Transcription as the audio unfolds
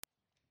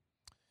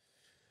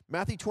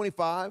Matthew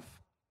 25,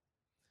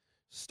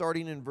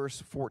 starting in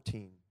verse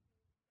 14.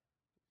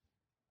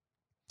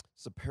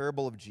 It's a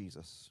parable of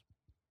Jesus.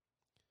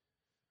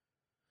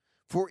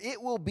 For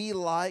it will be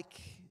like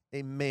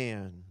a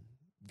man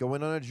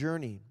going on a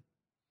journey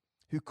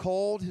who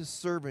called his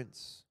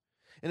servants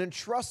and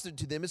entrusted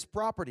to them his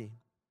property.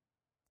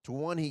 To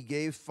one he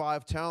gave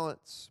 5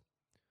 talents,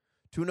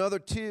 to another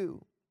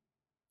 2,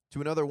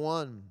 to another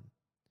 1,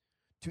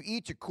 to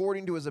each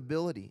according to his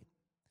ability.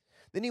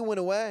 Then he went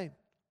away.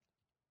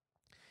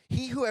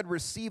 He who had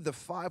received the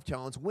 5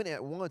 talents went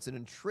at once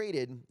and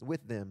traded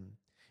with them,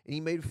 and he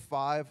made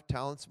 5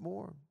 talents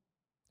more.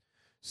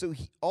 So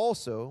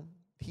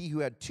he who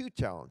had 2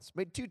 talents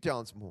made 2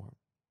 talents more.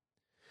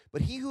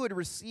 But he who had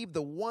received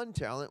the 1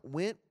 talent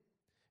went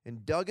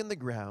and dug in the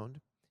ground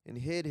and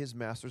hid his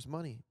master's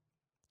money.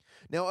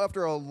 Now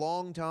after a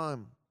long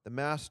time, the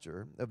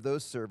master of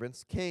those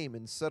servants came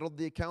and settled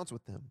the accounts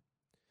with them.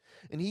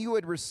 And he who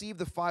had received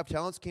the 5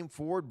 talents came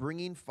forward,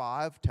 bringing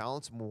 5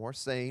 talents more,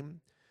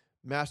 saying,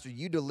 Master,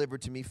 you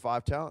delivered to me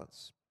 5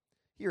 talents.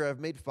 Here I have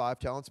made 5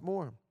 talents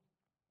more.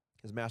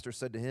 His master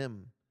said to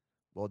him,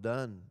 Well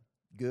done,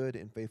 good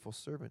and faithful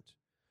servant.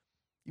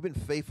 You've been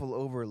faithful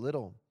over a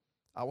little.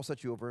 I will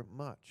set you over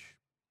much.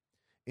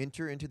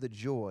 Enter into the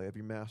joy of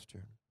your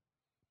master.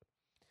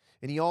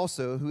 And he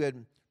also, who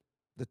had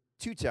the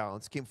 2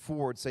 talents, came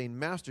forward, saying,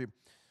 Master,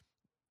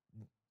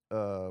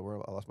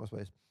 where I lost my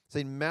place,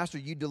 saying, Master,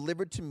 you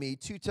delivered to me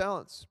 2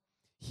 talents.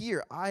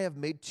 Here I have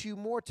made 2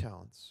 more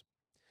talents.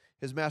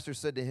 His master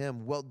said to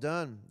him, Well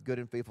done, good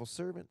and faithful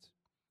servant.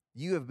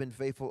 You have been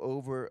faithful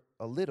over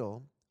a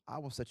little. I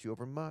will set you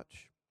over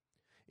much.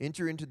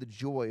 Enter into the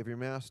joy of your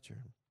master.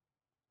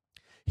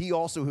 He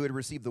also, who had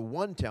received the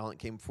 1 talent,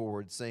 came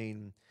forward,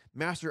 saying,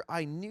 Master,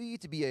 I knew you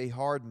to be a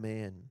hard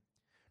man,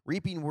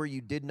 reaping where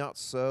you did not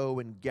sow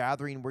and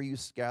gathering where you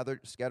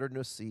scattered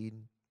no seed.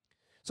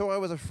 So I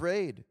was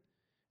afraid,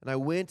 and I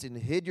went and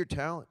hid your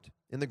talent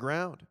in the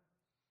ground.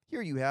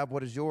 Here you have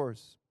what is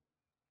yours.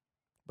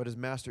 But his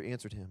master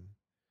answered him,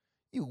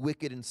 You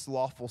wicked and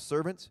slothful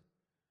servant,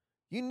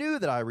 you knew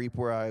that I reap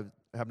where I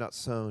have not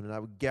sown, and I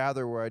would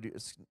gather where I do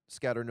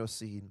scatter no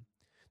seed.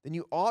 Then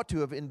you ought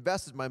to have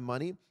invested my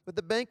money with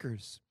the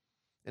bankers,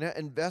 and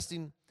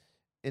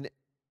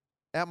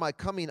at my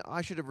coming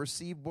I should have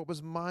received what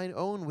was mine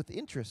own with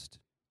interest.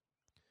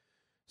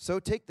 So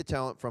take the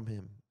talent from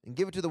him and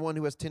give it to the one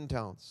who has 10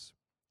 talents.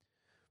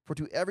 For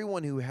to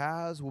everyone who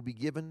has will be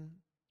given,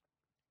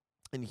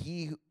 and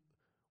he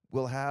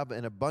will have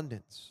an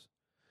abundance.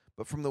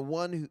 But from the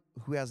one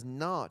who has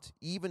not,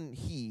 even what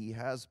he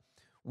has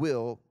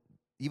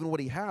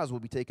will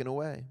be taken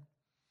away.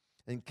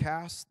 And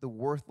cast the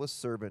worthless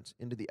servant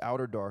into the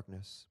outer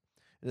darkness,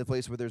 in the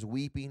place where there's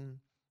weeping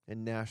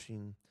and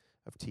gnashing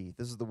of teeth.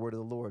 This is the word of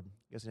the Lord.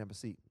 You guys can have a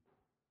seat.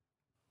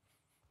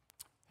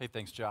 Hey,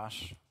 thanks,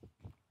 Josh.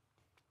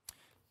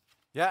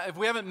 Yeah, if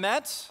we haven't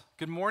met,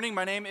 good morning.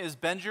 My name is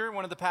Benjer,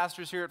 one of the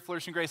pastors here at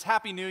Flourishing Grace.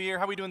 Happy New Year.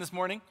 How are we doing this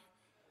morning?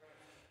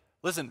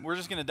 Listen, we're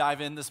just going to dive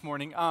in this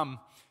morning. And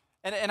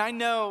I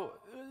know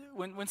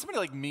when somebody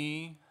like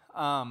me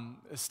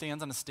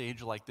stands on a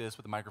stage like this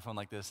with a microphone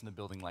like this in a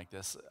building like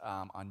this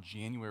on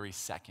January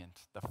 2nd,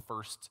 the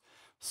first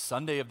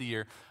Sunday of the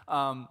year,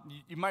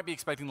 you might be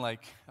expecting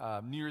like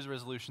New Year's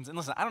resolutions. And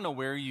listen, I don't know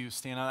where you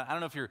stand on it. I don't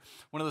know if you're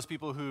one of those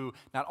people who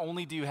not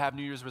only do you have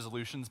New Year's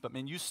resolutions, but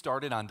man, you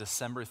started on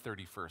December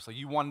 31st. Like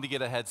you wanted to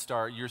get a head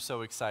start. You're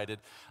so excited.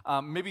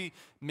 Maybe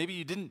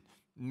you didn't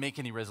make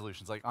any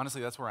resolutions. Like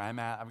honestly, that's where I'm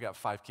at. I've got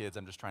 5 kids.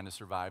 I'm just trying to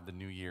survive the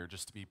new year,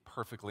 just to be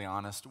perfectly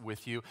honest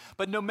with you.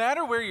 But no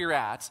matter where you're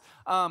at,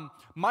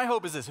 my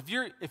hope is this: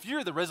 if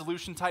you're the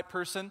resolution type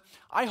person,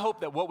 I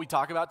hope that what we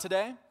talk about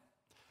today,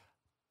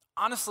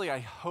 honestly, I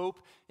hope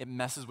it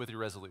messes with your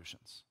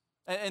resolutions.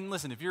 And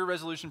listen, if you're a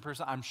resolution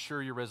person, I'm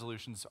sure your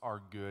resolutions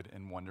are good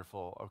and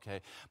wonderful.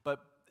 Okay,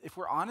 but if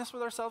we're honest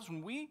with ourselves,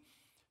 when we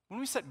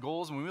set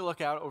goals and when we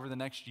look out over the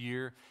next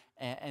year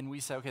and we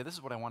say, okay, this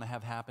is what I want to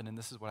have happen and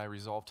this is what I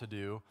resolve to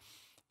do,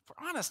 if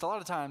we're honest, a lot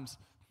of times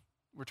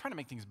we're trying to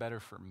make things better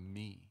for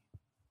me,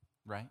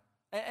 right?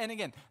 And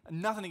again,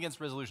 nothing against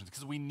resolutions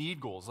because we need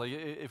goals. Like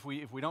if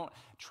we don't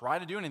try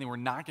to do anything, we're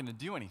not going to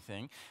do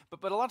anything.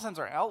 But a lot of times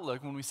our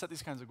outlook when we set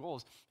these kinds of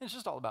goals, it's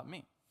just all about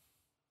me.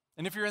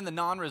 And if you're in the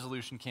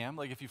non-resolution camp,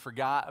 like if you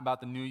forgot about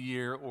the new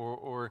year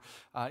or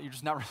you're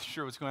just not really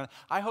sure what's going on,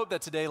 I hope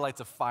that today lights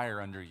a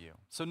fire under you.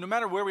 So no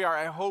matter where we are,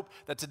 I hope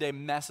that today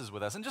messes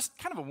with us. And just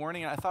kind of a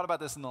warning, and I thought about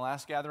this in the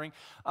last gathering,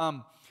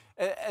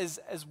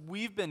 as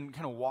we've been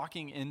kind of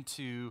walking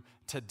into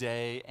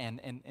today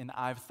and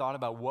I've thought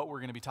about what we're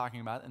going to be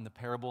talking about in the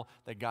parable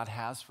that God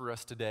has for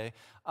us today,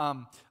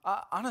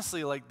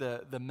 honestly, like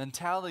the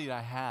mentality that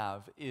I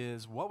have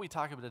is what we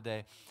talk about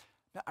today.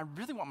 Now, I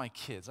really want my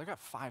kids. I've got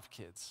 5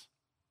 kids.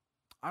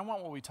 I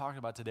want what we talk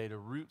about today to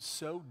root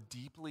so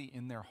deeply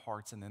in their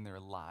hearts and in their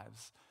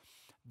lives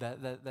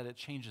that it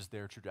changes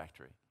their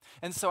trajectory.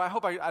 And so I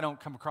hope I don't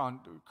come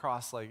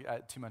across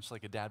like too much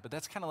like a dad, but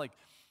that's kind of like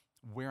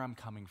where I'm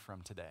coming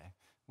from today.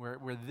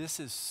 where this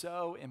is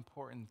so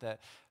important that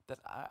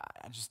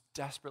I just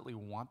desperately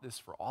want this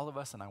for all of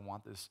us, and I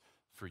want this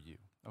for you.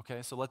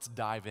 Okay, so let's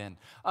dive in.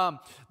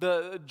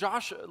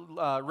 Josh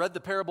read the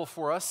parable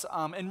for us,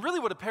 and really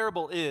what a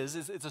parable is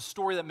it's a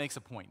story that makes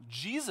a point.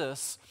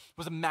 Jesus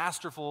was a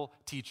masterful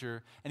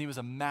teacher, and he was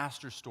a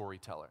master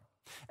storyteller.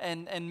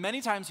 And many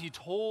times he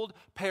told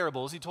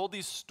parables, he told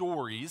these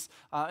stories,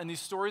 and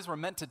these stories were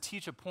meant to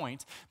teach a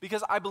point,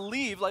 because I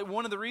believe, like,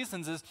 one of the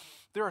reasons is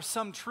there are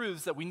some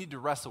truths that we need to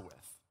wrestle with.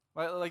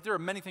 Right? Like, there are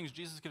many things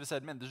Jesus could have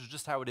said, man, this is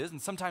just how it is, and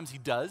sometimes he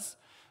does.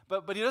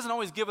 But he doesn't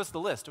always give us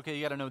the list. Okay,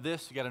 you got to know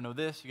this, you got to know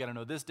this, you got to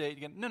know this date.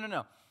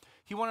 No.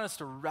 He wanted us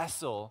to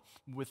wrestle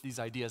with these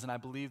ideas, and I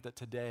believe that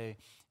today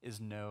is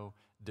no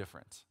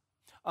different.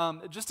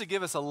 Just to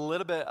give us a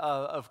little bit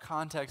of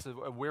context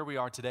of where we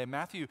are today,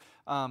 Matthew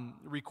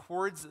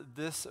records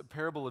this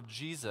parable of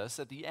Jesus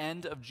at the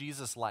end of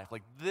Jesus' life.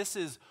 Like, this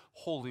is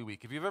Holy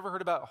Week. If you've ever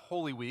heard about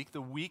Holy Week,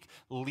 the week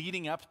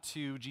leading up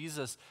to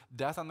Jesus'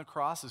 death on the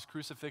cross, his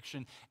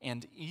crucifixion,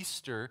 and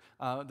Easter,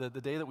 the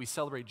day that we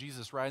celebrate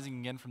Jesus rising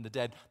again from the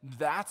dead,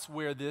 that's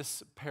where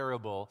this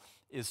parable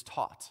is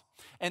taught.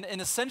 And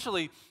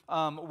essentially,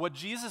 what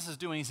Jesus is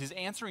doing is he's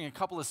answering a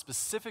couple of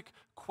specific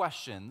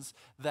questions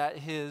that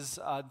his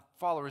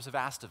followers have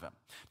asked of him.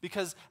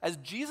 Because as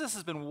Jesus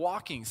has been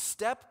walking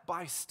step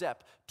by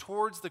step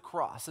towards the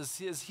cross,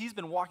 as he's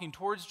been walking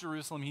towards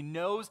Jerusalem, he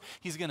knows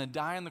he's going to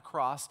die on the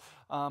cross.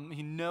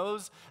 He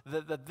knows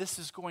that this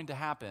is going to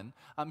happen.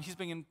 He's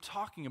been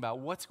talking about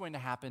what's going to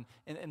happen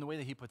in the way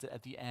that he puts it,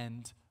 at the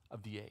end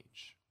of the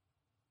age.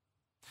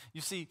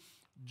 You see,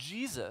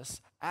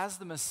 Jesus, as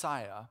the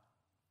Messiah,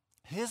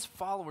 his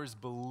followers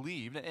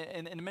believed,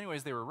 and in many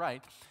ways they were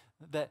right,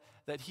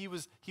 that he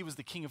was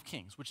the King of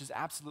Kings, which is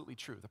absolutely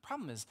true. The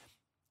problem is,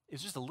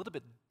 it's just a little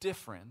bit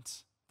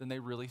different than they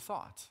really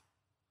thought.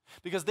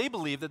 Because they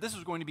believed that this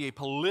was going to be a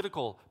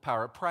political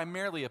power,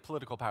 primarily a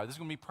political power. This is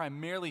going to be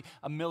primarily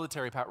a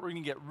military power. We're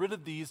going to get rid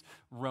of these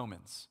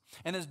Romans.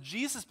 And as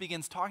Jesus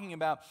begins talking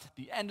about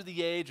the end of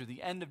the age or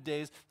the end of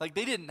days, like,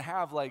 they didn't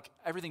have like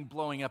everything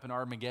blowing up in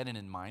Armageddon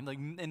in mind. Like,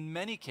 in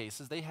many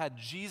cases, they had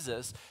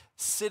Jesus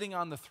sitting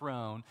on the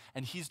throne,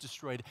 and he's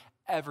destroyed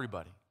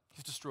everybody.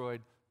 He's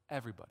destroyed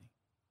everybody.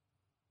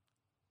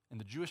 And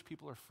the Jewish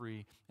people are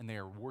free, and they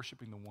are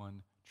worshiping the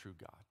one true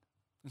God.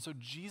 And so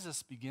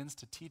Jesus begins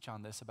to teach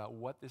on this, about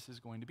what this is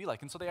going to be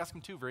like. And so they ask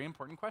him two very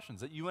important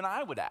questions that you and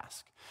I would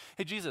ask.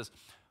 Hey, Jesus,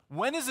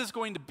 when is this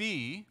going to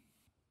be,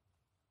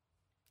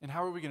 and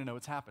how are we going to know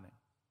it's happening?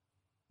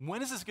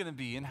 When is this going to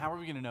be, and how are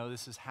we going to know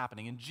this is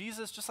happening? And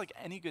Jesus, just like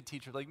any good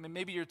teacher, like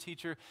maybe you're a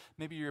teacher,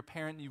 maybe you're a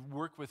parent, you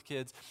work with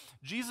kids,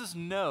 Jesus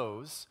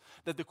knows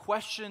that the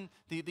question,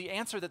 the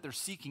answer that they're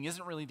seeking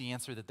isn't really the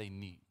answer that they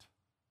need.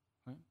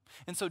 Right?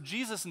 And so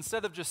Jesus,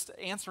 instead of just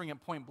answering it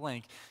point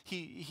blank,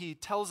 he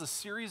tells a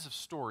series of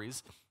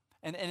stories.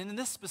 And in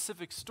this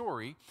specific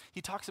story,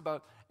 he talks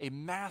about a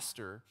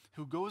master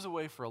who goes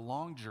away for a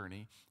long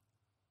journey,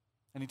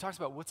 and he talks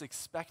about what's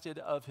expected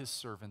of his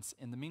servants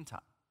in the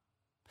meantime.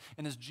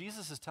 And as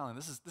Jesus is telling,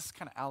 this is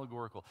kind of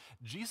allegorical.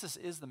 Jesus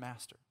is the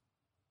master.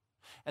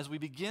 As we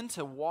begin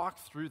to walk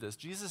through this,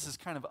 Jesus is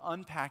kind of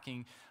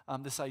unpacking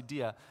this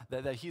idea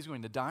that he's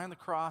going to die on the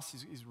cross,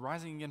 he's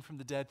rising again from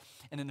the dead,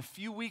 and in a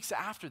few weeks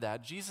after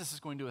that, Jesus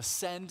is going to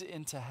ascend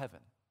into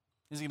heaven.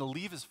 He's going to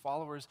leave his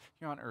followers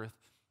here on earth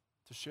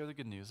to share the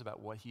good news about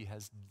what he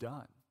has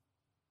done.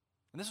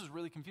 And this was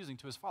really confusing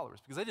to his followers,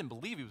 because they didn't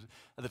believe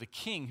that a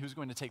king who's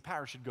going to take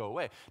power should go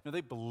away. No,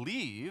 they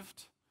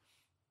believed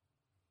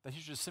that he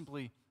should just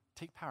simply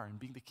take power and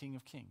be the King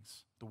of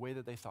Kings the way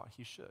that they thought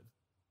he should.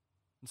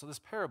 And so this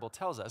parable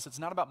tells us it's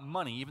not about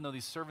money, even though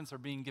these servants are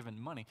being given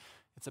money.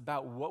 It's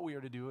about what we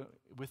are to do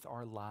with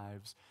our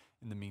lives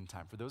in the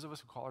meantime. For those of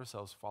us who call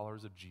ourselves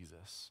followers of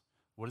Jesus,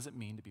 what does it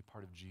mean to be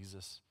part of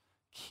Jesus'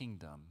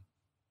 kingdom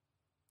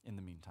in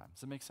the meantime?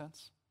 Does that make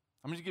sense?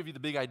 I'm going to give you the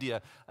big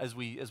idea as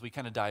we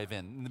kind of dive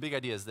in. And the big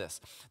idea is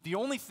this: the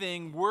only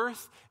thing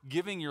worth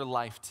giving your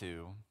life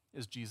to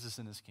is Jesus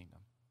and his kingdom.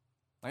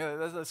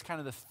 That's kind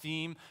of the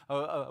theme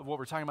of what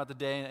we're talking about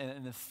today,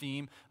 and the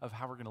theme of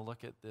how we're going to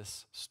look at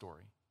this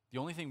story. The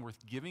only thing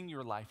worth giving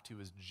your life to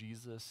is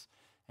Jesus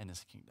and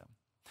his kingdom.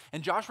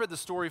 And Josh read the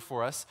story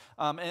for us,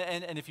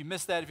 and if you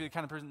missed that, if you're the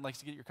kind of person that likes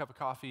to get your cup of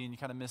coffee and you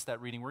kind of missed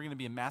that reading, we're going to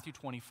be in Matthew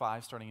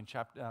 25, starting in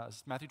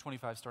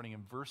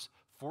verse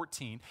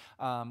 14.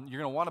 You're going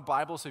to want a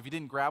Bible, so if you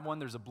didn't grab one,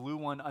 there's a blue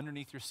one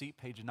underneath your seat,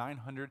 page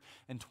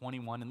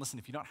 921. And listen,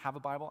 if you don't have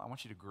a Bible, I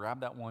want you to grab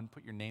that one,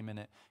 put your name in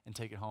it, and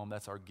take it home.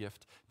 That's our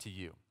gift to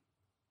you.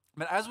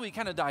 But as we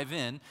kind of dive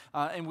in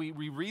and we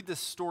read this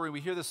story,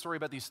 we hear this story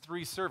about these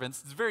three servants,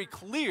 it's very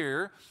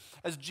clear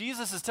as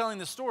Jesus is telling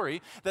the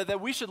story that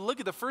we should look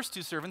at the first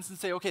two servants and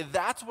say, okay,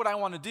 that's what I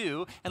want to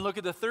do, and look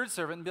at the third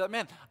servant and be like,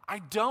 man, I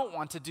don't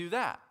want to do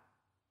that.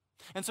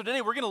 And so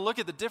today we're going to look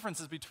at the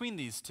differences between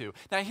these two.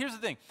 Now here's the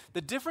thing,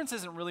 the difference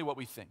isn't really what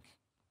we think.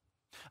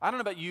 I don't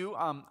know about you,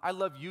 I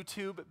love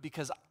YouTube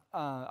because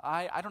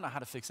I don't know how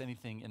to fix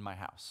anything in my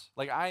house.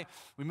 Like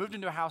we moved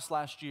into a house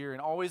last year, and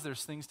always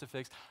there's things to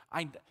fix.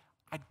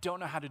 I don't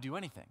know how to do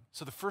anything.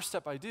 So the first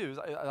step I do is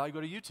I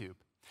go to YouTube.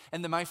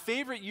 And then my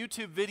favorite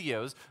YouTube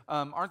videos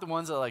aren't the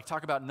ones that like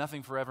talk about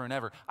nothing forever and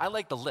ever. I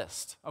like the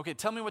list. Okay,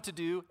 tell me what to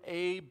do,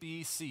 A,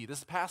 B, C.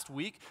 This past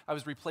week, I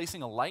was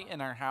replacing a light in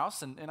our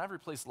house, and I've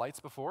replaced lights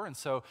before, and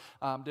so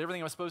did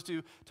everything I was supposed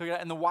to, took it out,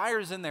 and the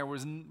wires in there, it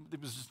was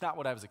just not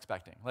what I was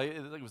expecting. Like,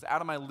 it was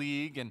out of my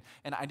league, and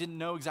I didn't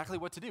know exactly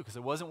what to do because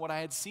it wasn't what I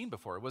had seen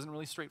before. It wasn't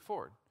really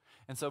straightforward.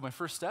 And so my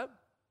first step,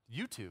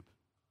 YouTube.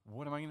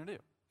 What am I going to do?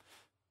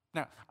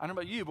 Now, I don't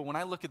know about you, but when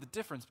I look at the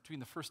difference between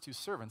the first two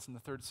servants and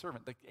the third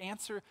servant,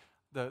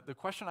 the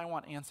question I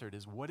want answered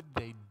is, what did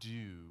they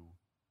do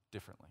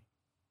differently?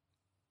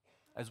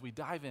 As we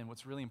dive in,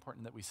 what's really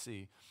important that we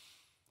see,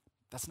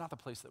 that's not the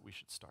place that we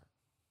should start.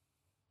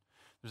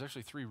 There's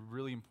actually three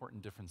really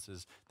important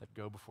differences that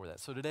go before that.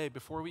 So today,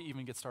 before we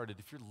even get started,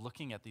 if you're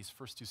looking at these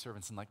first two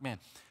servants and like, man,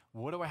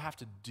 what do I have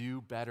to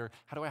do better?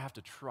 How do I have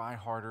to try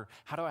harder?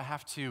 How do I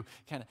have to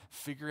kind of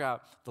figure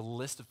out the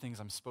list of things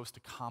I'm supposed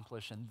to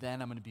accomplish, and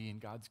then I'm going to be in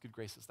God's good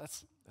graces?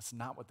 That's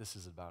not what this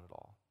is about at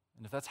all.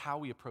 And if that's how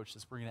we approach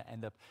this, we're going to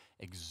end up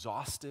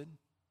exhausted.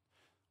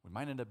 We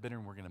might end up bitter,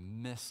 and we're going to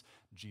miss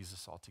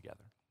Jesus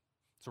altogether.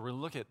 So we're going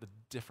to look at the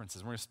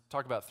differences. We're going to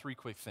talk about three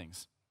quick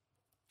things.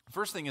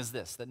 First thing is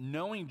this, that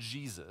knowing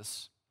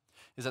Jesus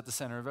is at the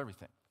center of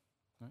everything.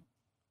 Right?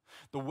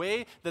 The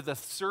way that the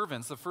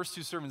first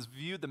two servants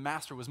viewed the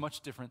master was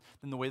much different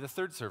than the way the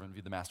third servant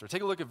viewed the master.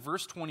 Take a look at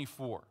verse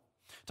 24.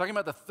 Talking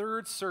about the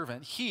third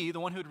servant, he, the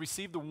one who had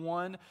received the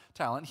 1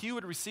 talent, he who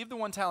had received the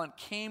 1 talent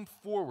came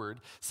forward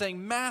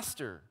saying,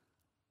 Master,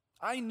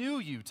 I knew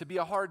you to be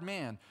a hard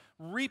man,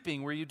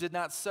 reaping where you did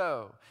not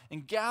sow,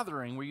 and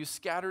gathering where you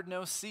scattered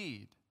no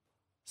seed.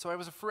 So I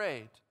was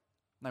afraid.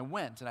 And I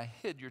went and I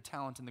hid your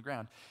talent in the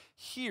ground.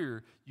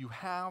 Here you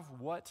have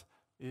what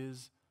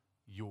is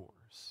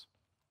yours.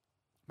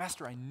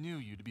 Master, I knew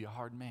you to be a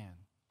hard man.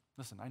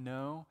 Listen, I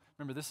know,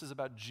 remember this is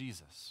about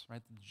Jesus,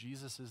 right?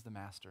 Jesus is the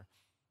master.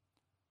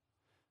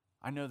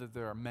 I know that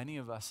there are many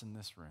of us in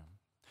this room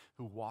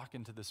who walk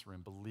into this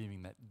room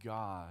believing that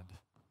God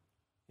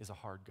is a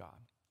hard God.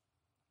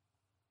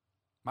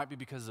 Might be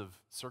because of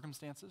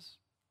circumstances.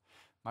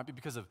 Might be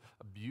because of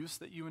abuse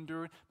that you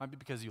endured. Might be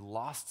because you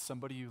lost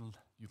somebody you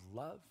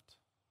loved.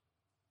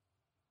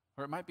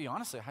 Or it might be,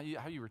 honestly, how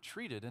you were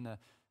treated in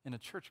a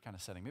church kind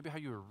of setting. Maybe how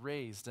you were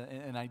raised,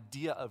 an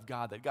idea of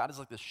God, that God is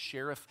like the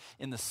sheriff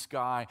in the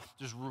sky,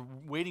 just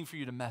waiting for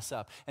you to mess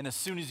up. And as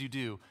soon as you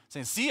do,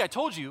 saying, see, I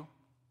told you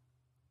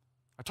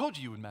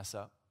you would mess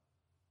up.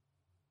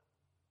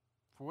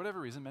 For whatever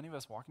reason, many of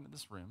us walk into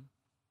this room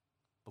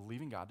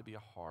believing God to be a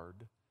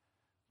hard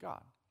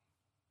God.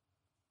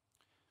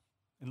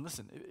 And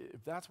listen,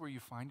 if that's where you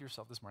find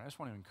yourself this morning, I just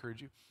want to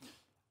encourage you,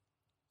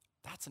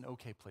 that's an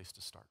okay place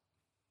to start.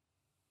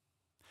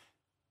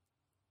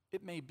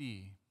 It may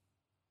be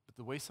that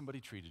the way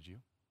somebody treated you,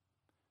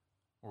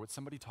 or what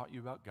somebody taught you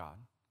about God,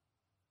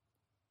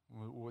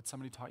 or what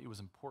somebody taught you was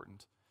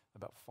important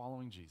about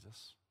following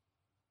Jesus,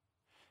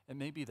 it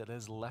may be that it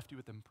has left you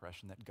with the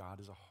impression that God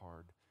is a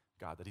hard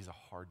God, that he's a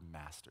hard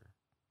master.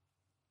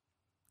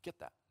 Get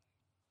that.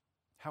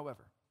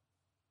 However,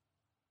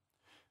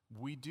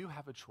 we do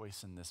have a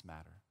choice in this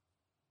matter.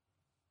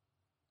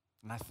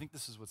 And I think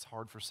this is what's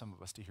hard for some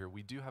of us to hear.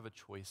 We do have a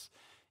choice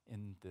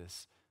in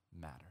this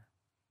matter.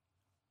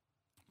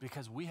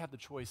 Because we have the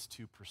choice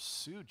to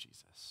pursue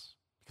Jesus,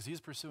 because he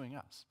is pursuing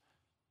us.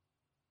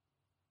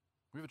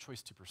 We have a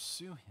choice to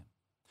pursue him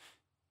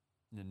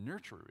and to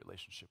nurture a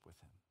relationship with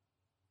him,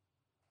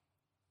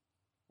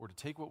 or to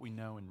take what we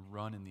know and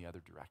run in the other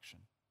direction.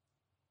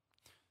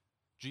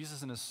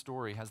 Jesus in his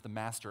story has the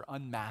master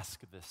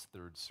unmask this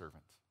third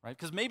servant, right?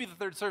 Because maybe the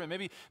third servant,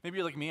 maybe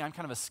you're like me, I'm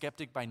kind of a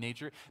skeptic by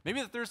nature.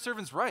 Maybe the third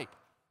servant's right.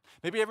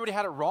 Maybe everybody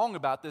had it wrong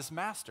about this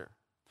master.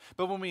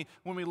 But when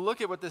we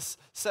look at what this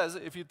says,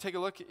 if you take a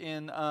look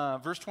in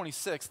verse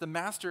 26, the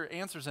master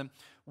answers him,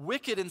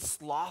 wicked and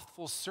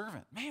slothful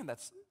servant. Man,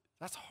 that's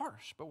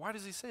harsh. But why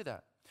does he say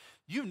that?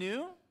 You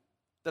knew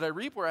that I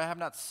reap where I have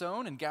not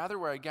sown and gather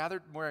where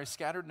I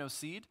scattered no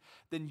seed?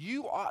 Then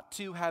you ought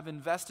to have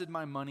invested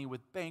my money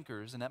with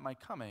bankers, and at my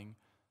coming,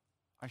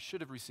 I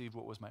should have received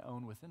what was my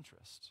own with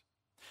interest.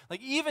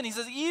 He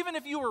says, even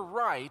if you were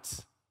right,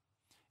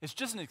 it's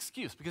just an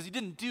excuse because you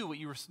didn't do what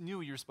you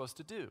knew you were supposed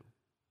to do.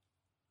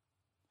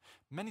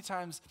 Many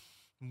times,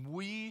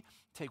 we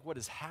take what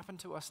has happened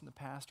to us in the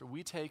past, or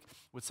we take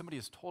what somebody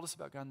has told us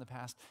about God in the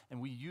past,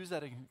 and we use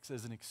that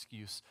as an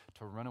excuse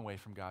to run away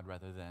from God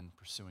rather than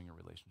pursuing a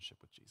relationship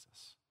with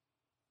Jesus.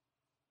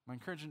 My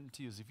encouragement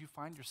to you is if you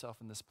find yourself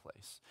in this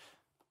place,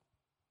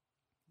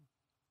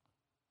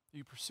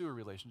 you pursue a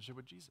relationship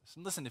with Jesus.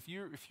 And listen, if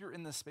you're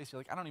in this space, you're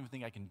like, I don't even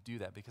think I can do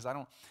that because I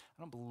don't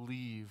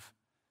believe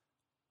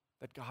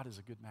that God is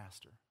a good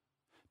master.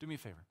 Do me a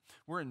favor.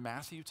 We're in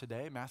Matthew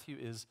today. Matthew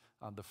is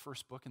the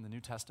first book in the New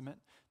Testament.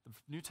 The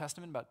New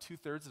Testament, about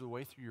 2/3 of the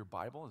way through your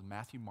Bible, is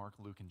Matthew, Mark,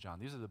 Luke, and John.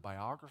 These are the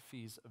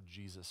biographies of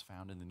Jesus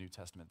found in the New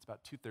Testament. It's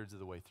about 2/3 of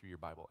the way through your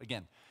Bible.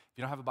 Again, if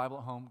you don't have a Bible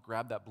at home,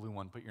 grab that blue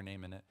one, put your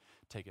name in it,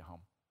 take it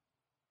home.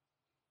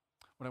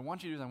 what I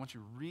want you to do is I want you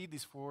to read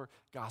these 4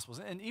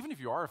 Gospels. And even if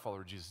you are a follower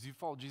of Jesus, you've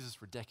followed Jesus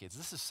for decades,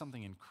 this is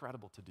something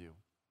incredible to do.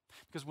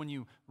 Because when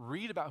you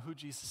read about who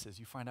Jesus is,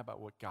 you find out about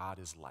what God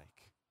is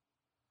like.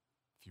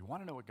 If you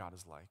want to know what God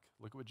is like,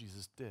 look at what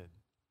Jesus did.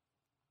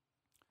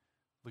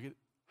 Look at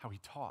how he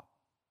taught.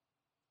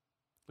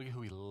 Look at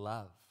who he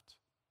loved.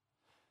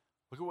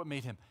 Look at what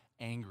made him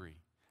angry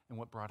and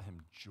what brought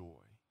him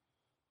joy.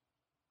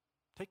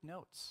 Take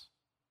notes.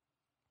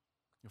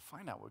 You'll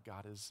find out what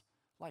God is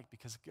like,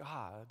 because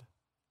God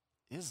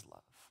is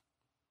love.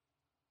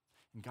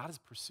 And God is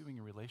pursuing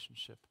a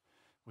relationship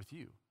with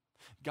you.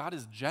 God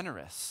is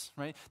generous,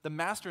 right? The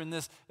master in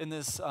this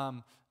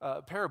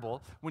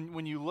parable,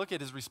 when you look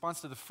at his response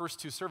to the first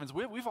 2 servants,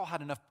 we've all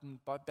had enough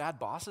bad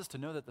bosses to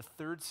know that the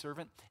 3rd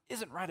servant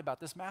isn't right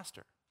about this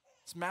master.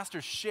 This master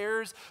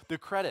shares the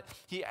credit.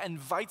 He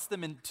invites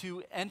them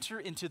to enter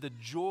into the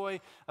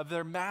joy of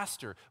their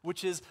master,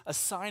 which is a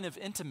sign of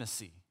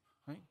intimacy,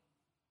 right?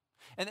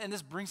 And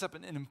this brings up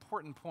an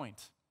important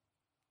point.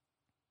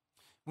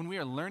 When we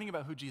are learning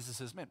about who Jesus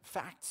is, man,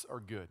 facts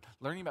are good.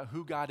 Learning about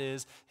who God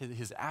is,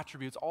 his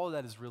attributes, all of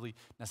that is really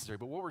necessary.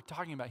 But what we're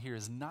talking about here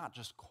is not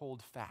just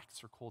cold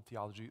facts or cold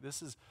theology.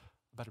 This is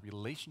about a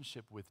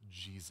relationship with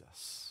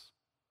Jesus.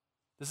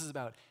 This is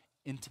about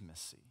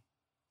intimacy.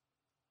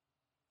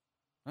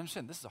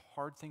 Understand, this is a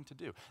hard thing to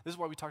do. This is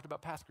why we talked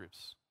about path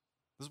groups.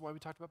 This is why we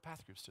talked about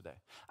path groups today.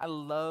 I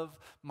love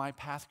my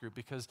path group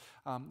because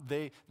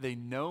they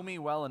know me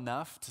well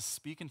enough to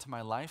speak into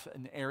my life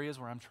in areas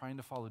where I'm trying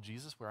to follow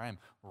Jesus, where I am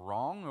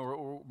wrong,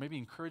 or maybe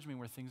encourage me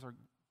where things are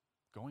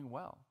going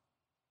well.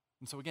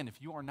 And so again,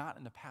 if you are not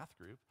in a path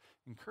group,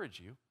 I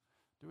encourage you,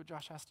 do what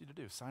Josh asked you to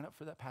do. Sign up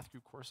for that path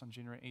group course on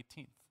January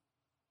 18th.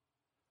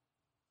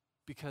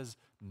 Because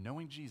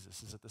knowing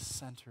Jesus is at the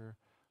center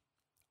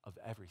of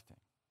everything.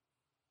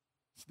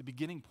 See, the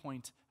beginning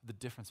point of the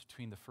difference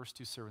between the first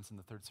 2 servants and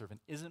the 3rd servant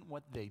isn't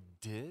what they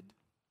did.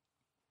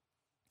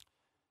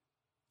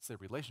 It's their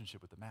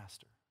relationship with the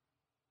master.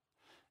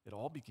 It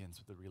all begins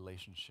with the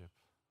relationship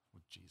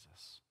with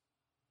Jesus.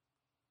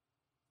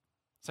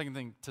 Second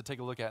thing to take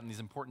a look at in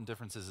these important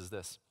differences is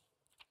this.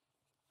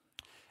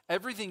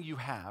 Everything you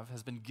have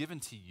has been given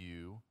to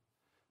you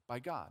by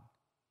God.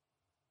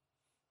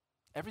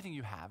 Everything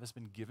you have has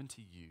been given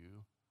to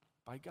you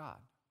by God.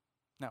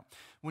 Now,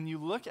 when you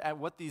look at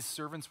what these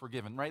servants were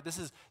given, right,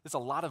 it's a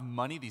lot of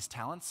money, these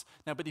talents.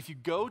 Now, but if you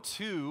go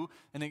to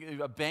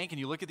a bank and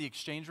you look at the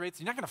exchange rates,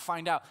 you're not going to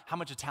find out how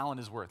much a talent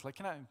is worth. Like,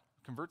 can I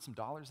convert some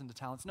dollars into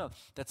talents? No,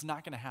 that's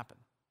not going to happen.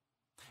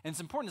 And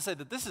it's important to say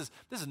that this is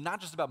not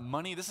just about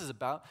money, this is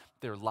about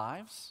their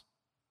lives.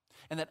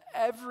 And that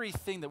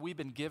everything that we've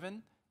been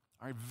given,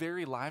 our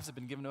very lives have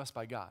been given to us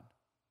by God.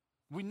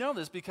 We know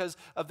this because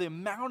of the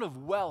amount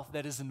of wealth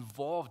that is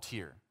involved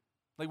here.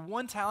 Like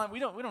 1 talent, we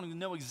don't even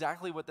know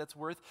exactly what that's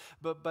worth,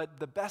 but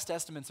the best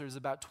estimates is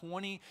about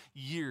 20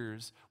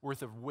 years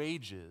worth of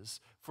wages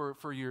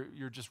for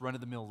your just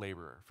run-of-the-mill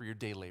laborer, for your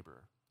day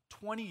laborer.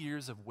 20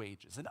 years of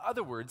wages. In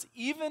other words,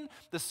 even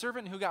the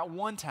servant who got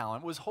 1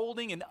 talent was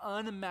holding an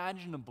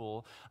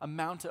unimaginable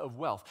amount of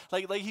wealth.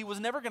 Like he was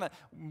never going to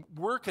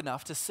work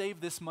enough to save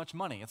this much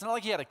money. It's not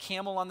like he had a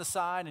camel on the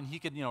side and he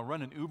could,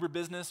 run an Uber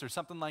business or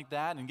something like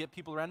that and get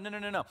people around.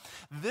 No.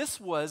 This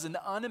was an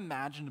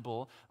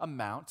unimaginable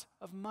amount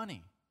of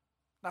money.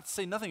 Not to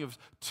say nothing of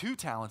 2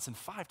 talents and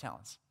 5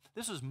 talents.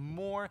 This was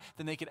more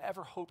than they could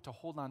ever hope to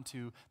hold on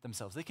to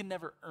themselves. They could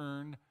never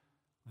earn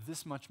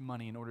this much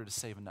money in order to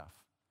save enough.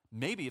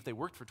 Maybe if they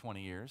worked for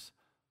 20 years,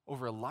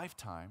 over a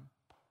lifetime,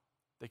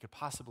 they could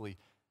possibly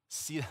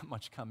see that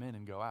much come in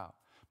and go out.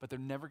 But they're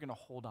never going to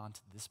hold on to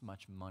this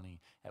much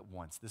money at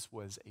once. This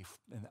was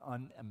an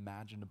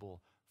unimaginable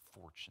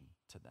fortune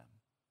to them.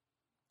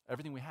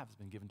 Everything we have has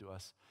been given to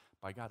us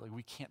by God. Like,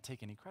 we can't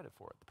take any credit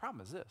for it. The problem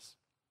is this.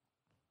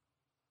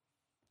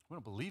 We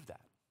don't believe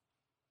that.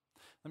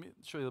 Let me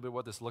show you a little bit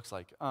what this looks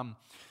like.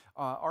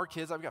 Our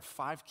kids, I've got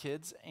 5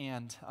 kids,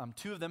 and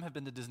 2 of them have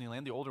been to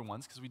Disneyland, the older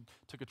ones, because we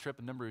took a trip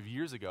a number of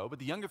years ago, but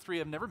the younger 3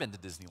 have never been to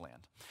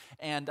Disneyland.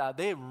 And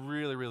they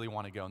really, really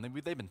want to go, and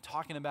they've been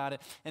talking about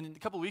it. And a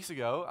couple of weeks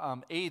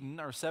ago, Aiden,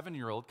 our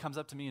 7-year-old, comes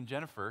up to me and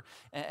Jennifer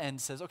and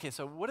says, okay,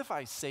 so what if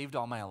I saved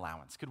all my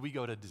allowance? Could we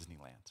go to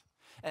Disneyland?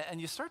 And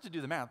you start to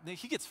do the math.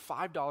 He gets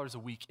 $5 a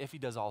week if he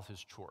does all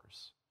his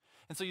chores.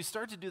 And so you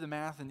start to do the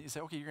math, and you say,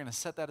 okay, you're going to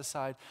set that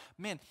aside.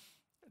 Man,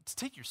 to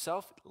take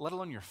yourself, let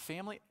alone your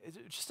family, it's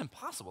just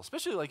impossible.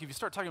 Especially like if you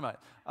start talking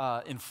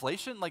about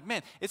inflation, like,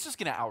 man, it's just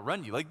going to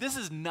outrun you. Like, this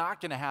is not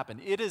going to happen.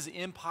 It is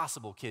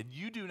impossible, kid.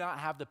 You do not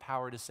have the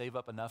power to save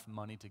up enough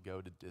money to go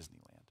to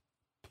Disneyland,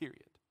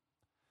 period.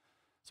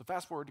 So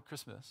fast forward to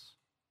Christmas,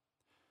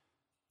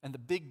 and the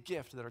big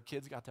gift that our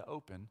kids got to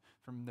open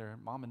from their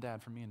mom and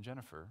dad, from me and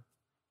Jennifer,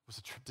 was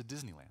a trip to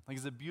Disneyland. Like,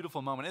 it's a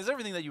beautiful moment. It's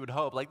everything that you would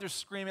hope. Like, they're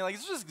screaming. Like,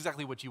 it's just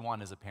exactly what you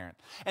want as a parent.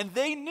 And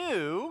they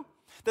knew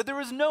that there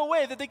was no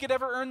way that they could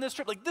ever earn this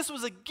trip. Like, this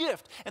was a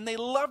gift, and they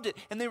loved it,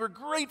 and they were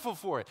grateful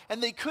for it,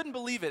 and they couldn't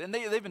believe it, and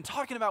they've been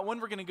talking about when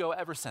we're going to go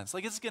ever since.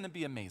 Like, it's going to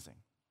be amazing.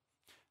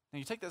 Now,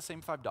 you take that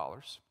same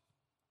 $5.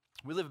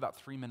 We live about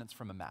 3 minutes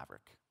from a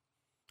Maverick.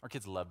 Our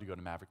kids love to go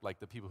to Maverick. Like,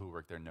 the people who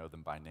work there know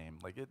them by name.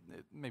 Like,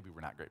 maybe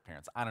we're not great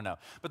parents. I don't know.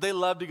 But they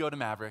love to go to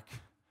Maverick. And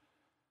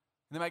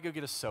they might go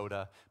get a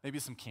soda, maybe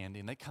some candy,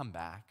 and they come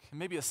back. And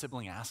maybe a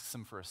sibling asks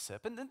them for a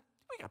sip. And then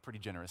we got pretty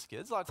generous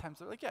kids. A lot of times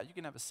they're like, yeah, you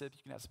can have a sip,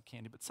 you can have some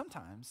candy. But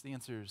sometimes the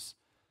answer is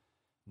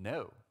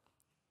no.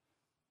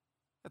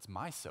 That's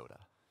my soda.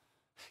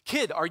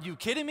 Kid, are you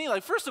kidding me?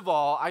 Like, first of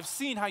all, I've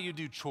seen how you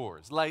do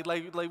chores. I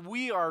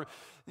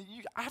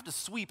have to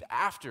sweep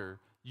after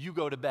you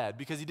go to bed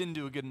because you didn't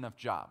do a good enough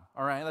job.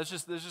 All right? That's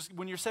just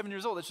when you're 7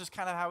 years old, that's just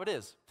kind of how it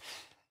is.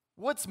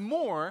 What's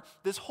more,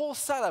 this whole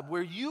setup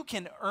where you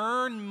can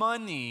earn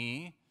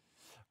money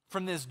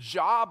from this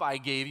job I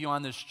gave you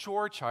on this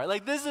chore chart,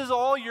 like, this is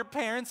all your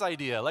parents'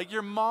 idea. Like,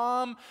 your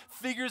mom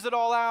figures it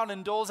all out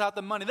and doles out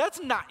the money.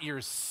 That's not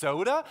your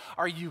soda.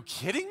 Are you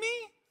kidding me?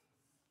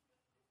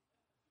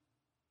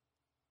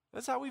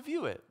 That's how we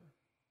view it.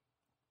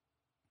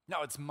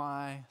 No, it's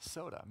my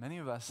soda. Many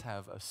of us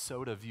have a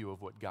soda view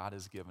of what God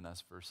has given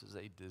us versus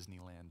a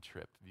Disneyland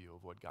trip view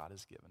of what God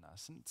has given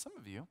us. And some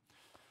of you,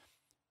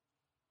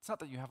 it's not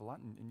that you have a lot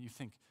and you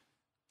think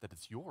that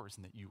it's yours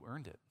and that you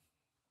earned it.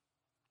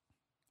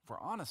 If we're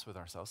honest with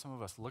ourselves, some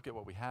of us look at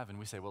what we have and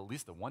we say, well, at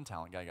least the one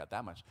talent guy got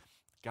that much.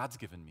 God's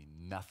given me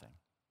nothing.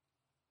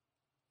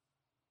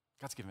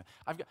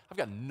 I've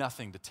got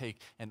nothing to take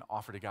and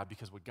offer to God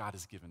because what God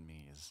has given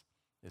me is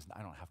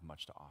I don't have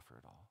much to offer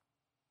at all.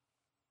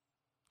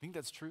 Think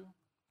that's true?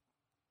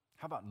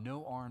 How about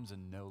no arms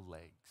and no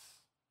legs?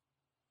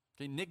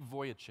 Okay, Nick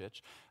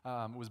Vujicic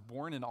was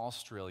born in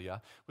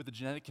Australia with a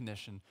genetic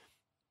condition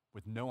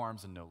with no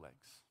arms and no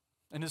legs.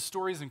 And his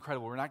story is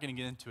incredible. We're not going to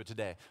get into it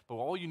today. But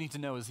all you need to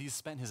know is he's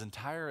spent his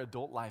entire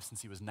adult life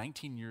since he was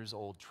 19 years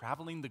old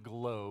traveling the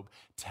globe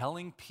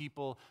telling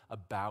people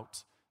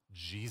about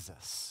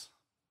Jesus.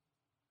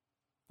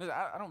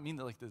 I don't mean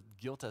to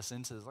guilt us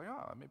into this,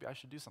 maybe I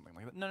should do something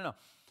like that. No.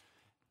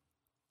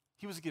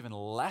 He was given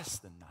less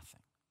than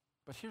nothing.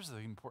 But here's the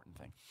important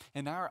thing.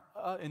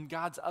 In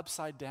God's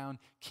upside down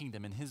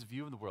kingdom, in his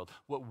view of the world,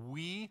 what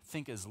we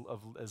think as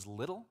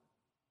little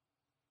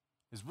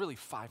is really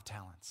 5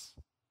 talents.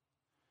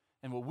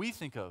 And what we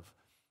think of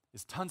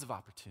is tons of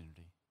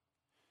opportunity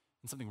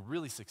and something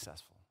really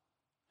successful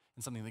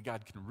and something that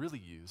God can really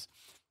use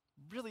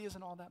really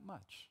isn't all that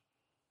much.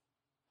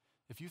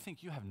 If you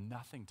think you have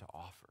nothing to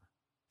offer,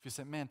 if you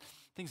say, man,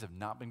 things have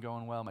not been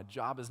going well, my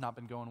job has not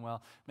been going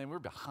well, man, we're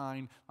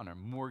behind on our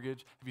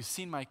mortgage. Have you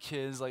seen my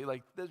kids?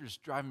 Like they're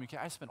just driving me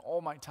crazy. I spend all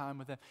my time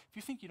with them. If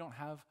you think you don't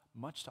have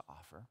much to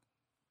offer,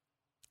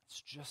 it's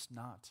just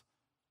not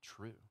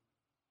true.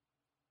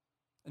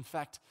 In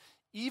fact,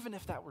 even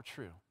if that were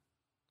true,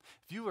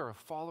 if you are a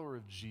follower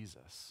of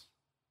Jesus,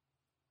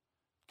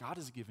 God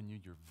has given you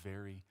your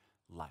very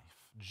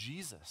life.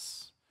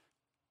 Jesus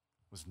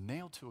was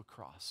nailed to a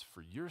cross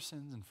for your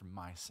sins and for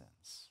my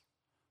sins.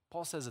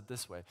 Paul says it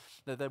this way,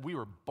 that we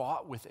were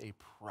bought with a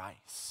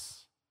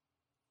price.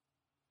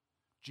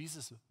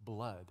 Jesus'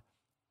 blood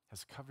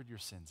has covered your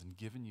sins and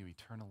given you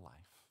eternal life.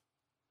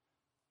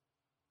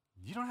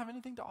 You don't have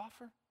anything to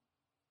offer?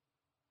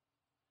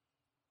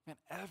 Man,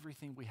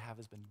 everything we have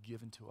has been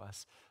given to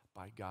us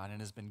by God and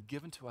has been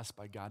given to us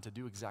by God to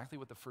do exactly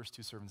what the first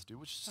 2 servants do,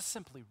 which is just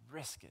simply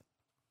risk it.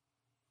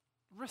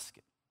 Risk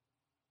it.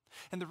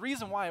 And the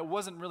reason why it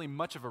wasn't really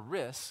much of a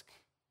risk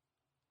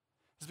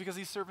is because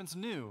these servants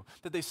knew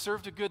that they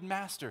served a good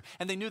master,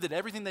 and they knew that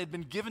everything that had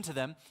been given to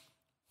them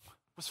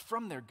was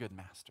from their good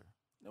master.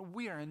 Now,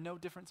 we are in no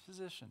different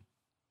position.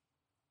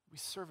 We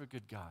serve a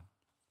good God.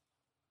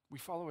 We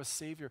follow a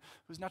Savior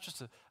who's not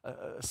just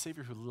a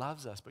Savior who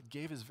loves us, but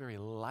gave his very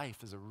life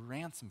as a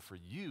ransom for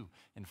you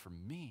and for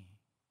me.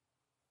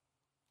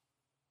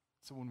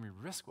 So when we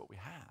risk what we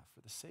have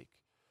for the sake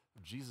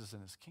of Jesus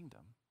and his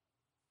kingdom,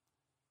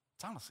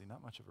 it's honestly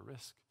not much of a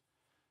risk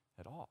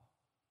at all.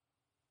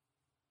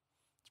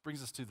 This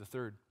brings us to the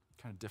third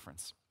kind of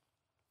difference.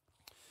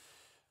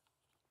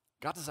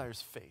 God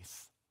desires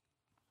faith,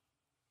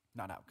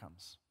 not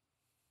outcomes.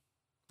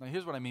 Now,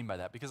 here's what I mean by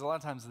that, because a lot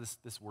of times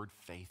this word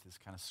faith is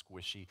kind of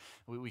squishy.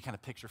 We kind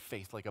of picture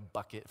faith like a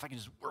bucket. If I can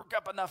just work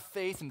up enough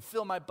faith and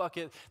fill my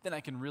bucket, then I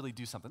can really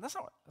do something. That's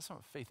not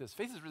what faith is.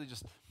 Faith is really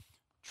just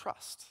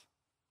trust,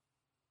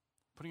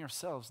 putting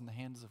ourselves in the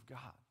hands of God.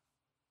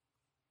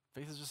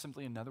 Faith is just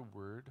simply another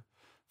word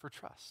for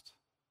trust.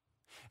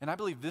 And I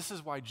believe this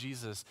is why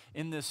Jesus,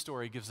 in this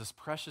story, gives us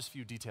precious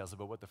few details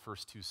about what the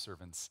first 2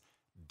 servants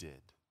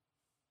did.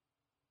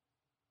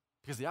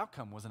 Because the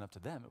outcome wasn't up to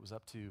them, it was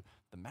up to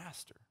the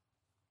master.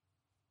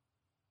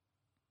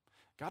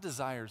 God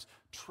desires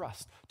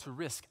trust to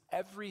risk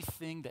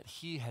everything that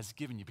he has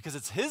given you, because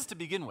it's his to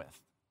begin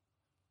with.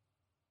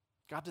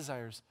 God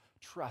desires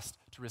trust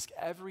to risk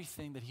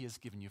everything that he has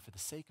given you for the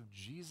sake of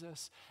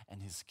Jesus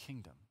and his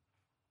kingdom.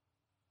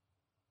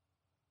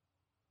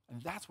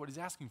 And that's what he's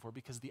asking for,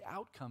 because the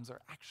outcomes are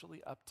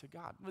actually up to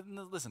God.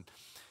 Listen,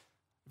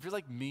 if you're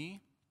like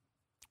me,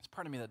 there's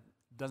part of me that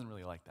doesn't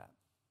really like that.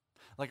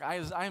 Like,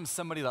 I am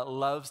somebody that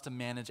loves to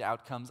manage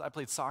outcomes. I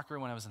played soccer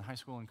when I was in high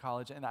school and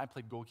college, and I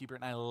played goalkeeper,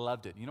 and I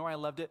loved it. You know why I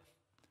loved it?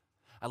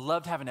 I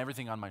loved having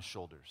everything on my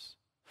shoulders.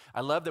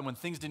 I loved that when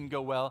things didn't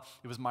go well,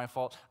 it was my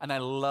fault. And I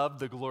loved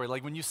the glory.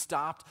 Like when you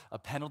stopped a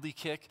penalty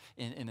kick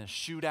in a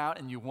shootout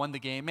and you won the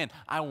game, man,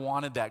 I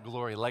wanted that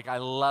glory. Like I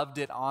loved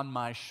it on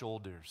my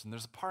shoulders. And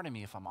there's a part of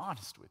me, if I'm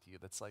honest with you,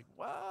 that's like,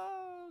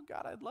 well,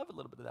 God, I'd love a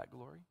little bit of that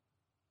glory.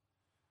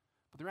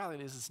 But the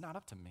reality is, it's not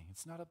up to me.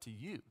 It's not up to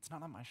you. It's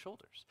not on my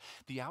shoulders.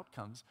 The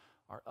outcomes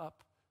are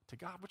up to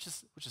God, which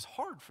is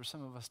hard for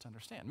some of us to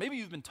understand. Maybe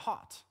you've been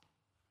taught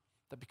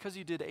that because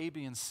you did A,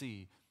 B, and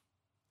C,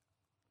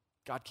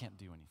 God can't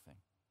do anything.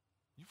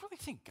 You really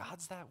think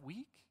God's that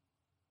weak?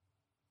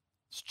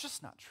 It's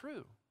just not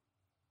true.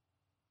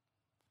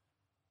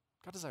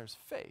 God desires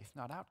faith,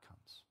 not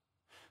outcomes.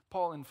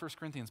 Paul in 1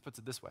 Corinthians puts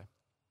it this way.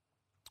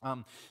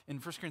 In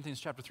 1 Corinthians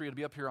chapter 3, it'll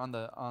be up here on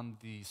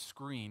the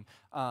screen.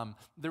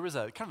 There was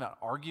a kind of an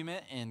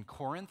argument in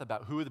Corinth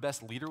about who the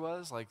best leader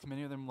was. Like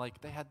many of them,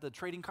 like they had the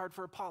trading card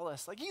for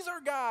Apollos. Like he's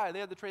our guy. They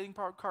had the trading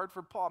card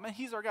for Paul. Man,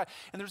 he's our guy.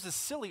 And there's this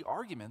silly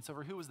arguments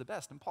over who was the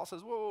best. And Paul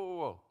says, whoa, whoa, whoa,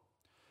 whoa.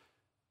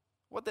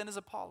 What then is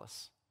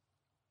Apollos?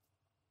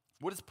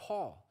 What is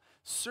Paul?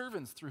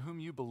 Servants through whom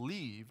you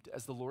believed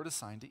as the Lord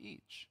assigned to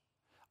each.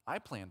 I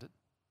planted,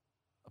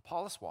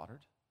 Apollos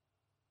watered,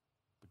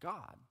 but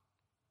God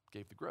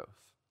gave the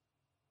growth.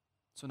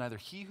 So neither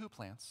he who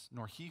plants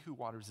nor he who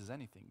waters is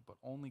anything, but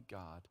only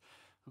God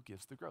who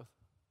gives the growth.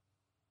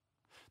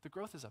 The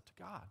growth is up to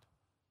God,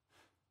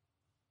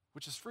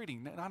 which is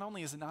freeing. Not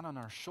only is it not on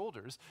our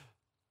shoulders,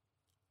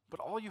 but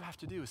all you have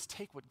to do is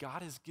take what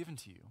God has given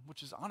to you,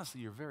 which is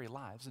honestly your very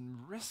lives, and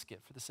risk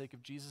it for the sake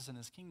of Jesus and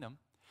his kingdom.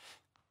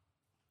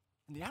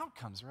 And the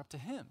outcomes are up to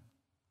him.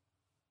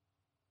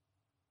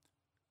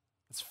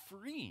 It's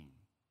freeing.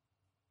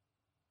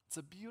 It's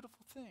a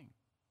beautiful thing.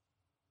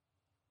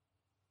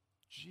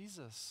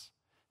 Jesus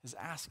is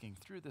asking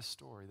through this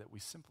story that we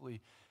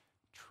simply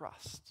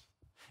trust,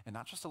 and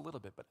not just a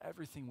little bit, but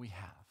everything we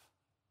have,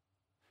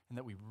 and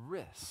that we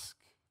risk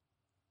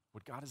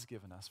what God has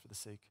given us for the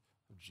sake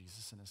of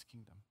Jesus and his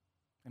kingdom.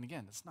 And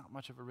again, it's not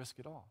much of a risk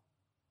at all.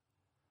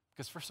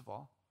 Because first of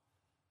all,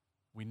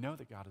 we know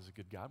that God is a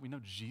good God. We know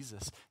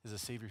Jesus is a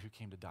Savior who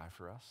came to die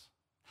for us.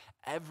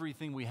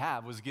 Everything we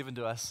have was given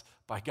to us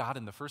by God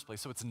in the first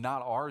place, so it's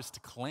not ours to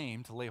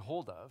claim, to lay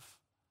hold of.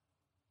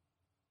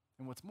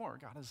 And what's more,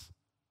 God is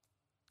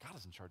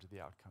in charge of the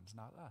outcomes,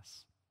 not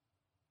us.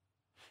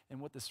 And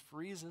what this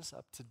frees us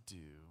up to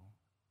do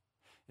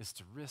is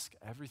to risk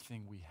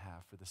everything we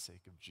have for the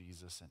sake of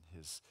Jesus and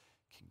his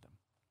kingdom.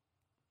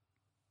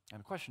 And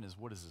the question is,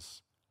 what does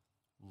this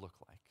look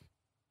like?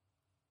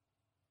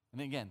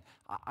 And again,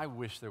 I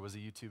wish there was a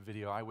YouTube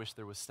video. I wish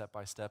there was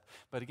step-by-step.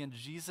 But again,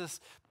 Jesus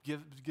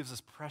gives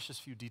us precious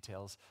few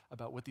details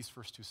about what these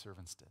first two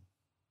servants did.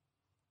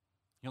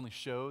 He only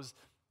shows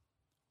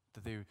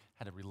that they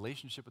had a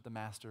relationship with the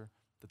master,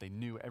 that they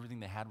knew everything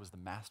they had was the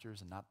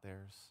master's and not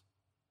theirs.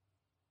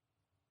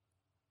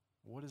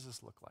 What does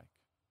this look like?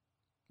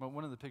 Well,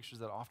 one of the pictures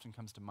that often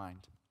comes to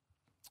mind,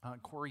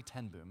 Corrie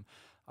ten Boom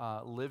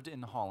lived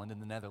in Holland, in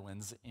the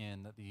Netherlands,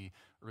 in the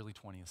early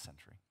 20th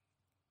century.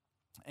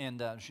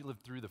 And she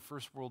lived through the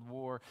First World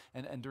War,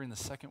 and during the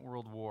Second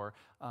World War,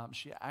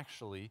 she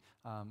actually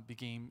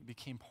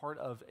became part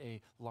of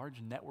a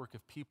large network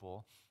of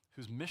people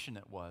whose mission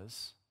it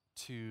was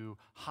to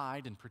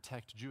hide and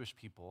protect Jewish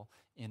people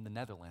in the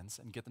Netherlands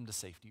and get them to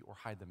safety or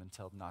hide them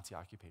until the Nazi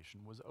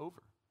occupation was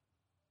over.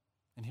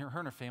 And her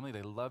and her family,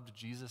 they loved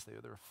Jesus. They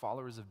were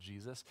followers of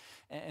Jesus.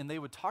 And they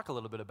would talk a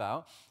little bit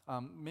about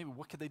maybe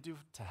what could they do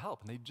to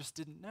help, and they just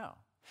didn't know.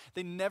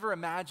 They never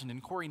imagined,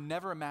 and Corrie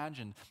never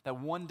imagined, that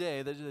one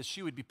day that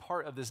she would be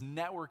part of this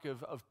network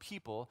of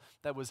people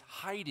that was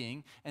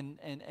hiding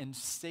and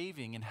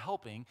saving and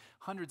helping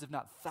hundreds, if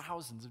not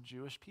thousands, of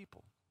Jewish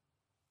people.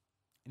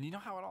 And you know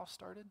how it all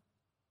started?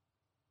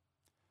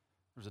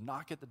 There was a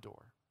knock at the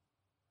door.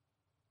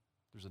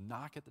 There's a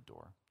knock at the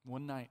door.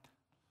 One night,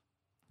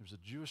 there was a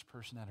Jewish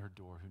person at her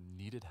door who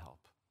needed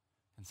help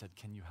and said,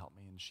 "Can you help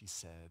me?" And she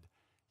said,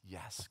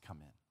 "Yes, come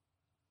in."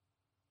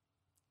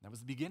 That was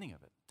the beginning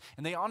of it.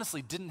 And they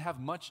honestly didn't have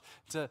much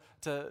to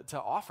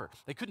offer.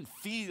 They couldn't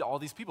feed all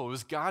these people. It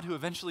was God who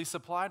eventually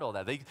supplied all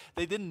that.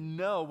 They didn't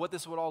know what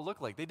this would all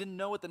look like. They didn't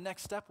know what the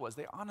next step was.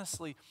 They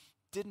honestly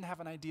didn't have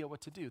an idea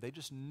what to do. They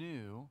just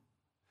knew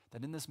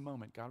that in this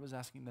moment, God was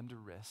asking them to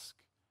risk.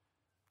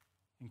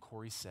 And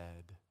Corrie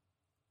said,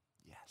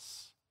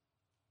 yes.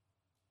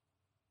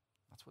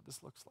 That's what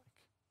this looks like.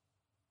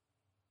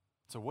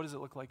 So what does it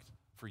look like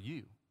for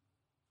you?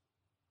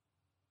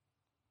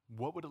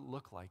 What would it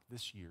look like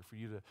this year for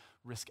you to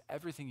risk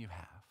everything you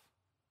have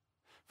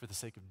for the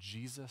sake of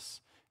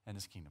Jesus and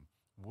his kingdom?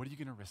 What are you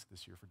going to risk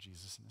this year for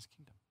Jesus and his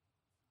kingdom?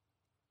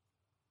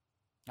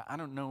 Now, I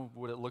don't know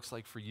what it looks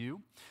like for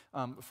you.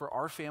 For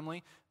our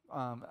family,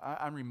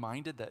 I'm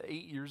reminded that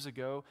 8 years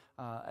ago,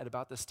 at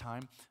about this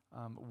time,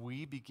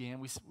 we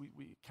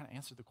kind of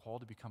answered the call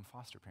to become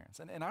foster parents.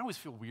 And I always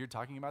feel weird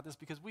talking about this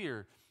because we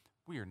are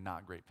we are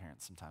not great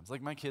parents sometimes.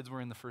 Like my kids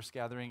were in the first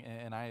gathering,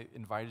 and I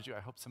invited you. I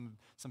hope some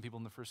people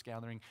in the first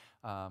gathering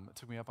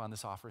took me up on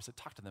this offer. I said,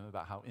 talk to them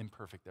about how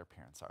imperfect their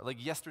parents are.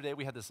 Like yesterday,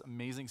 we had this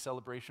amazing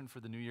celebration for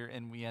the new year,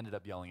 and we ended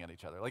up yelling at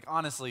each other. Like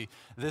honestly,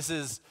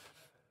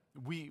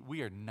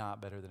 we are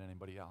not better than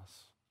anybody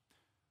else.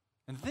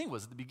 And the thing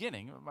was, at the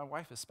beginning, my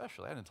wife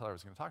especially, I didn't tell her I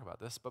was going to talk about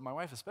this, but my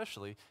wife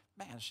especially,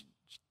 man, she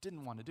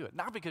didn't want to do it.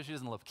 Not because she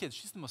doesn't love kids.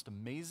 She's the most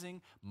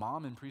amazing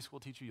mom and preschool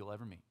teacher you'll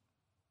ever meet.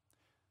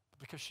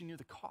 Because she knew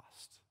the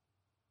cost.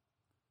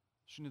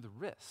 She knew the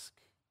risk.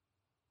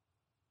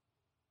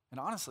 And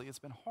honestly, it's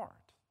been hard.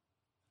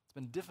 It's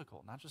been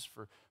difficult, not just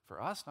for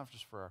us, not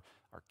just for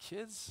our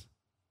kids,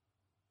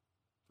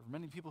 but for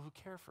many people who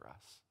care for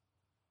us.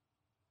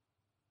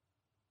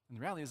 And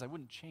the reality is I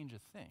wouldn't change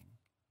a thing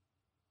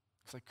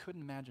because I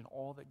couldn't imagine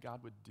all that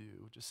God would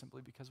do just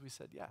simply because we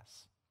said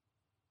yes.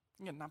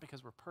 Again, not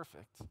because we're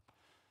perfect,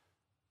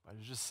 but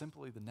it's just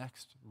simply the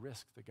next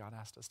risk that God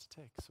asked us to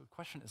take. So the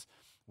question is,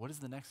 what is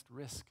the next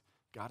risk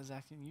God is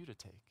asking you to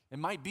take? It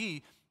might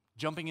be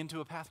jumping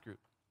into a path group.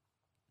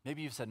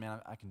 Maybe you've said,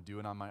 man, I can do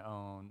it on my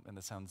own, and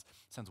that sounds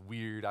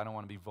weird. I don't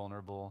want to be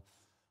vulnerable.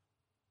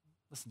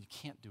 Listen, you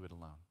can't do it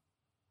alone.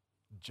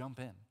 Jump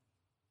in.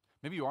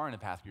 Maybe you are in a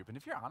path group, and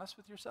if you're honest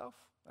with yourself,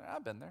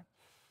 I've been there,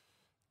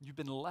 you've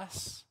been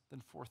less than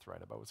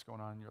forthright about what's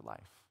going on in your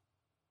life.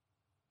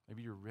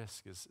 Maybe your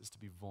risk is to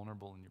be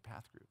vulnerable in your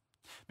path group.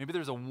 Maybe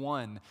there's a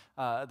one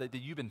that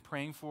you've been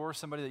praying for,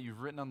 somebody that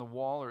you've written on the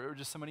wall, or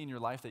just somebody in your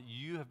life that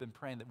you have been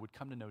praying that would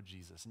come to know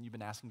Jesus, and you've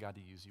been asking God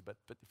to use you, but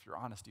if you're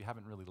honest, you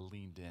haven't really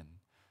leaned in.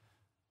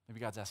 Maybe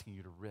God's asking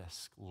you to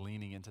risk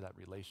leaning into that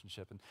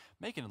relationship and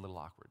making it a little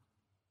awkward.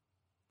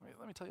 Wait,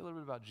 let me tell you a little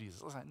bit about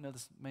Jesus. Listen, I know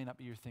this may not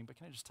be your thing, but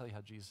can I just tell you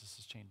how Jesus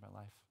has changed my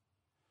life?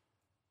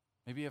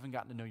 Maybe you haven't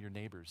gotten to know your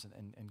neighbors,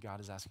 and God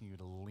is asking you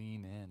to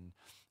lean in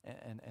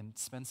and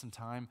spend some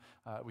time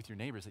with your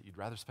neighbors that you'd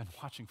rather spend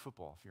watching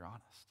football, if you're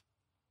honest,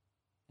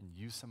 and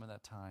use some of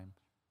that time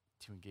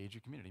to engage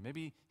your community.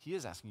 Maybe He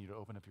is asking you to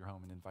open up your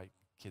home and invite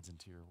kids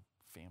into your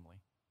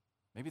family.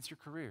 Maybe it's your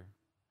career.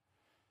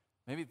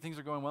 Maybe things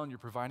are going well and you're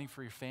providing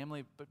for your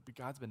family, but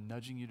God's been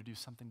nudging you to do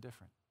something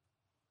different.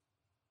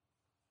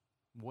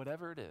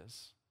 Whatever it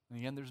is, and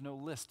again, there's no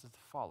list to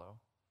follow.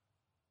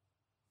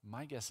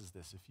 My guess is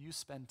this: if you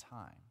spend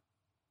time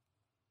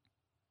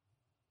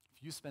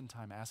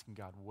asking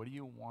God, what do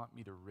you want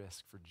me to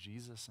risk for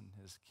Jesus and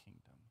His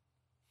kingdom?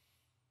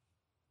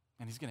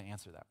 And He's going to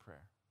answer that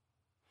prayer.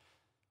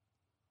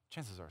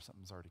 Chances are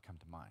something's already come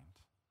to mind.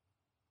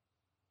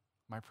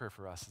 My prayer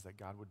for us is that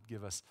God would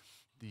give us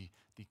the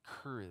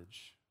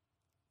courage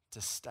to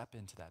step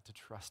into that, to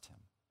trust Him,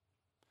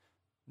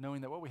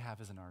 knowing that what we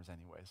have isn't ours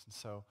anyways. And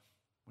so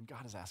when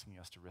God is asking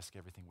us to risk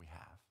everything we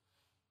have,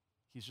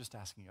 He's just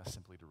asking us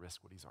simply to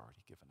risk what He's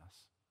already given us.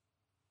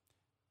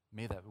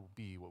 May that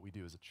be what we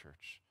do as a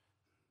church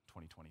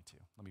 2022.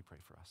 Let me pray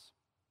for us.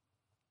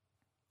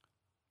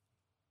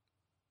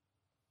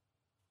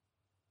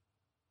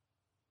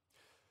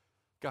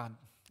 God,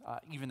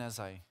 even as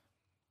I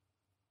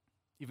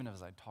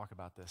talk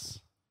about this,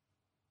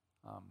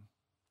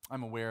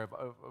 I'm aware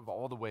of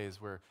all the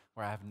ways where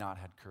I have not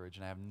had courage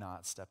and I have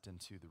not stepped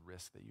into the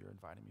risk that you're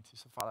inviting me to.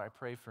 So Father, I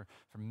pray for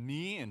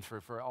me and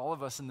for all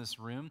of us in this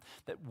room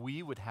that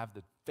we would have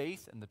the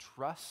faith and the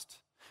trust,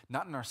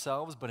 not in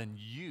ourselves, but in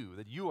you,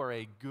 that you are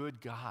a good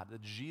God,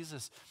 that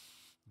Jesus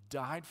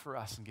died for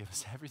us and gave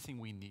us everything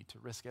we need to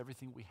risk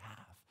everything we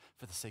have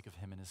for the sake of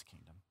Him and His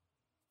kingdom.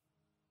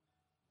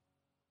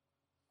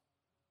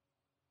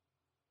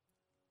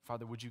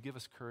 Father, would you give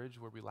us courage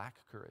where we lack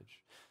courage?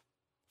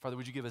 Father,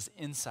 would you give us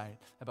insight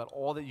about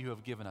all that you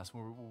have given us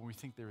when we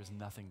think there is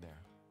nothing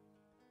there?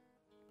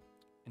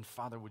 And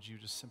Father, would you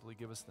just simply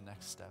give us the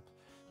next step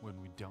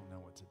when we don't know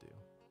what to do?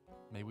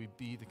 May we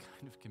be the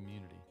kind of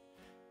community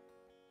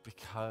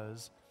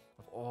because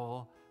of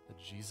all that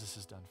Jesus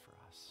has done for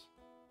us.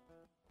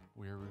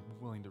 We are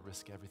willing to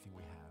risk everything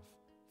we have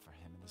for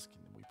Him and His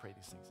kingdom. We pray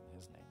these things in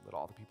His name. Let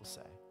all the people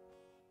say,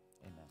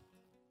 amen.